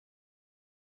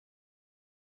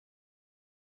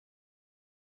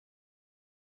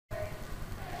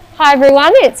Hi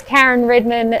everyone, it's Karen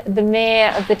Redman, the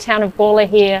Mayor of the town of Gawler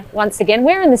here once again.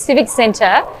 We're in the Civic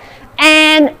Centre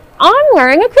and I'm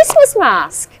wearing a Christmas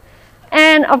mask.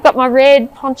 And I've got my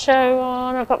red poncho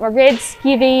on, I've got my red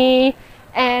skivvy,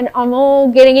 and I'm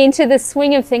all getting into the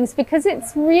swing of things because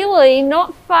it's really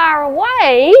not far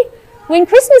away when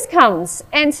Christmas comes.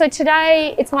 And so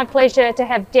today it's my pleasure to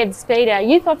have Deb Speed, our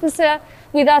youth officer,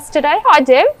 with us today. Hi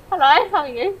Deb. Hello, how are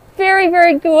you? Very,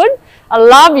 very good. I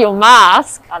love your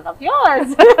mask. I love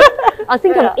yours. I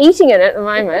think I'm eating it at the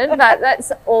moment, but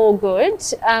that's all good.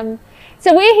 So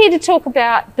we're here to talk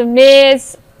about the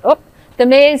Mayor's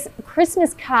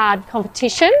Christmas card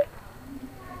competition,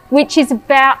 which is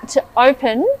about to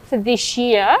open for this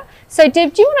year. So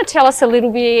Deb, do you want to tell us a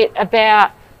little bit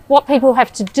about what people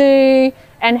have to do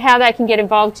and how they can get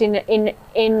involved in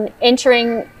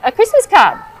entering a Christmas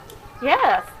card?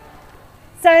 Yes.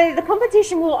 So the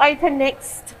competition will open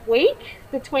next week,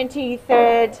 the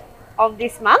 23rd of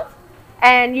this month,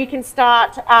 and you can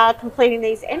start completing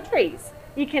these entries.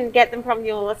 You can get them from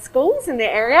your schools in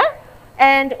the area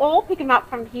or pick them up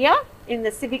from here in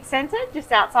the Civic Centre,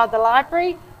 just outside the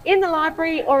library, in the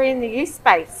library or in the youth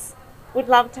space. We'd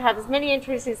love to have as many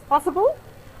entries as possible.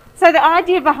 So the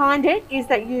idea behind it is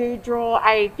that you draw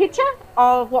a picture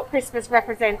of what Christmas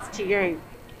represents to you.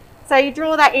 So you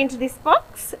draw that into this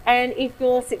box, and if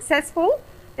you're successful,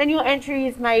 then your entry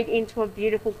is made into a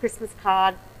beautiful Christmas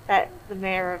card that the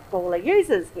Mayor of Gawler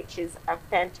uses, which is a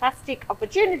fantastic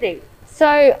opportunity.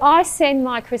 So I send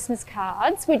my Christmas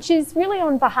cards, which is really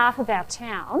on behalf of our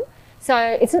town.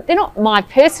 So they're not my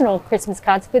personal Christmas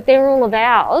cards, but they're all of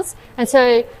ours. And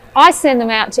so I send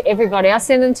them out to everybody. I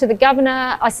send them to the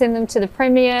Governor, I send them to the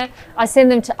Premier, I send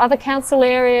them to other council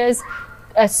areas,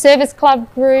 service club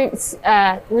groups,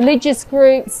 religious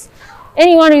groups.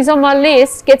 Anyone who's on my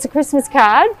list gets a Christmas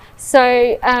card. So,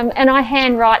 and I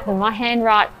handwrite them. I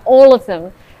handwrite all of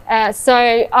them. So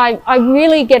I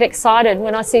really get excited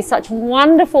when I see such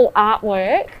wonderful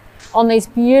artwork on these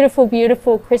beautiful,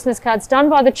 beautiful Christmas cards done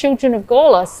by the children of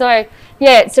Gawler. So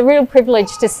yeah, it's a real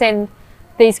privilege to send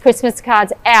these Christmas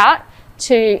cards out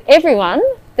to everyone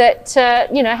that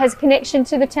has a connection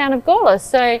to the town of Gawler.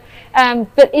 So,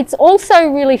 but it's also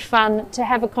really fun to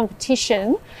have a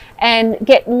competition and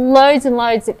get loads and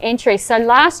loads of entries. So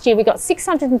last year we got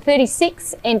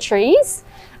 636 entries,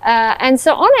 and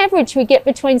so on average we get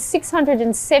between 600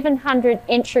 and 700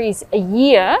 entries a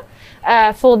year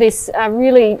for this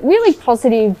really, really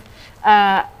positive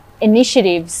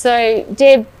initiative. So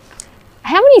Deb,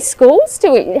 how many schools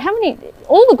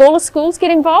all the Gawler schools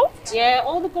get involved? Yeah,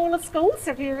 all the Gawler schools.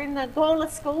 If you're in the Gawler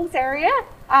schools area,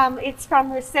 it's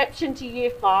from reception to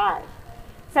year 5.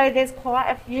 So there's quite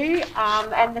a few,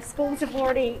 and the schools have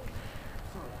already...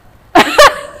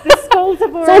 It's all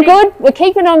good. We're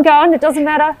keeping on going. It doesn't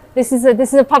matter. This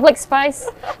is a public space.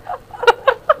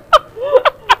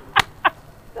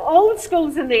 All the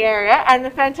schools in the area, and the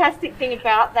fantastic thing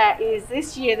about that is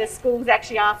this year the schools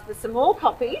actually asked for some more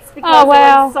copies because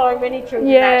there were so many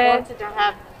children that wanted to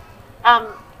have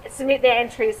submit their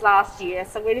entries last year.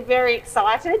 So we're very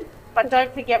excited, but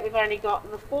don't forget we've only got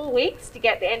the 4 weeks to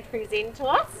get the entries into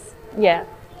us. Yeah,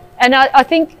 and I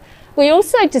think we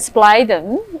also display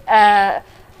them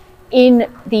in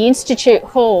the Institute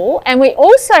Hall, and we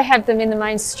also have them in the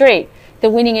main street. The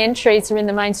winning entries are in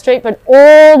the main street, but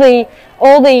all the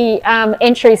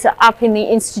entries are up in the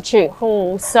Institute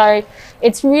Hall. So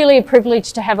it's really a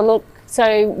privilege to have a look.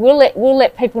 So we'll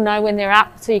let people know when they're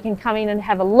up, so you can come in and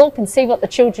have a look and see what the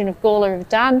children of Gawler have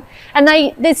done. And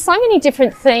there's so many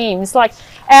different themes. Like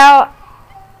our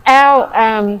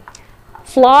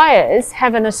flyers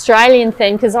have an Australian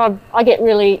theme because I get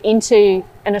really into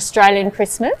an Australian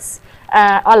Christmas.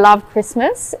 I love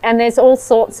Christmas, and there's all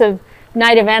sorts of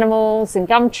native animals and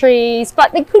gum trees,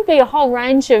 but there could be a whole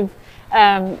range of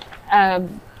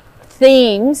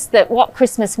themes that what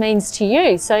Christmas means to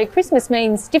you. So Christmas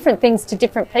means different things to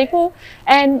different people,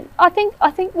 and I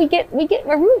think we get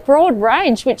a real broad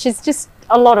range, which is just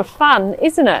a lot of fun,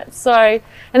 isn't it? So,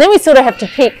 and then we sort of have to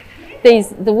pick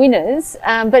the winners,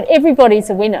 but everybody's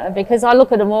a winner because I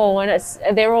look at them all and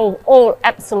they're all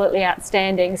absolutely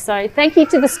outstanding. So thank you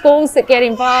to the schools that get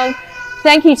involved.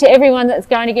 Thank you to everyone that's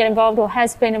going to get involved or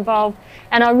has been involved,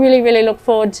 and I really, really look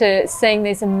forward to seeing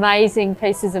these amazing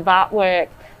pieces of artwork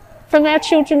from our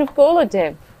children of Gawler,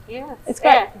 Deb. Yeah, it's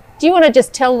great. Yeah. Do you want to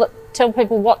just tell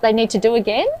people what they need to do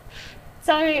again?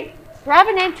 So grab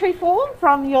an entry form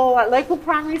from your local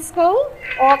primary school,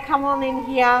 or come on in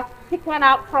here, pick one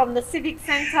up from the Civic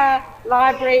Centre,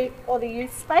 library or the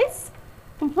youth space.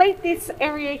 Complete this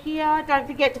area here. Don't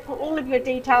forget to put all of your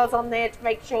details on there to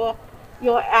make sure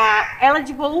you're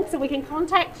eligible, so we can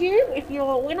contact you if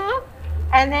you're a winner.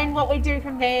 And then what we do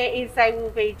from there is they will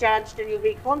be judged and you'll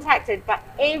be contacted. But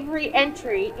every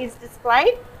entry is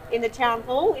displayed in the Town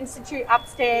Hall Institute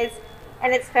upstairs,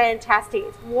 and it's fantastic.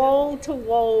 It's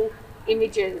wall-to-wall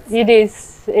images. It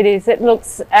is. It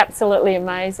looks absolutely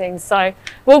amazing. So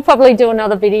we'll probably do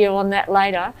another video on that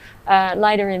later,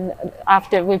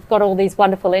 after we've got all these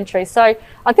wonderful entries. So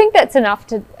I think that's enough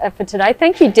for today.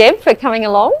 Thank you, Deb, for coming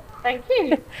along. Thank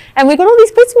you. And we've got all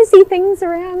these Christmassy things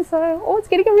around, so it's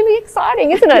getting really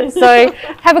exciting, isn't it? So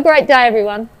have a great day,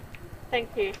 everyone.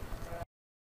 Thank you.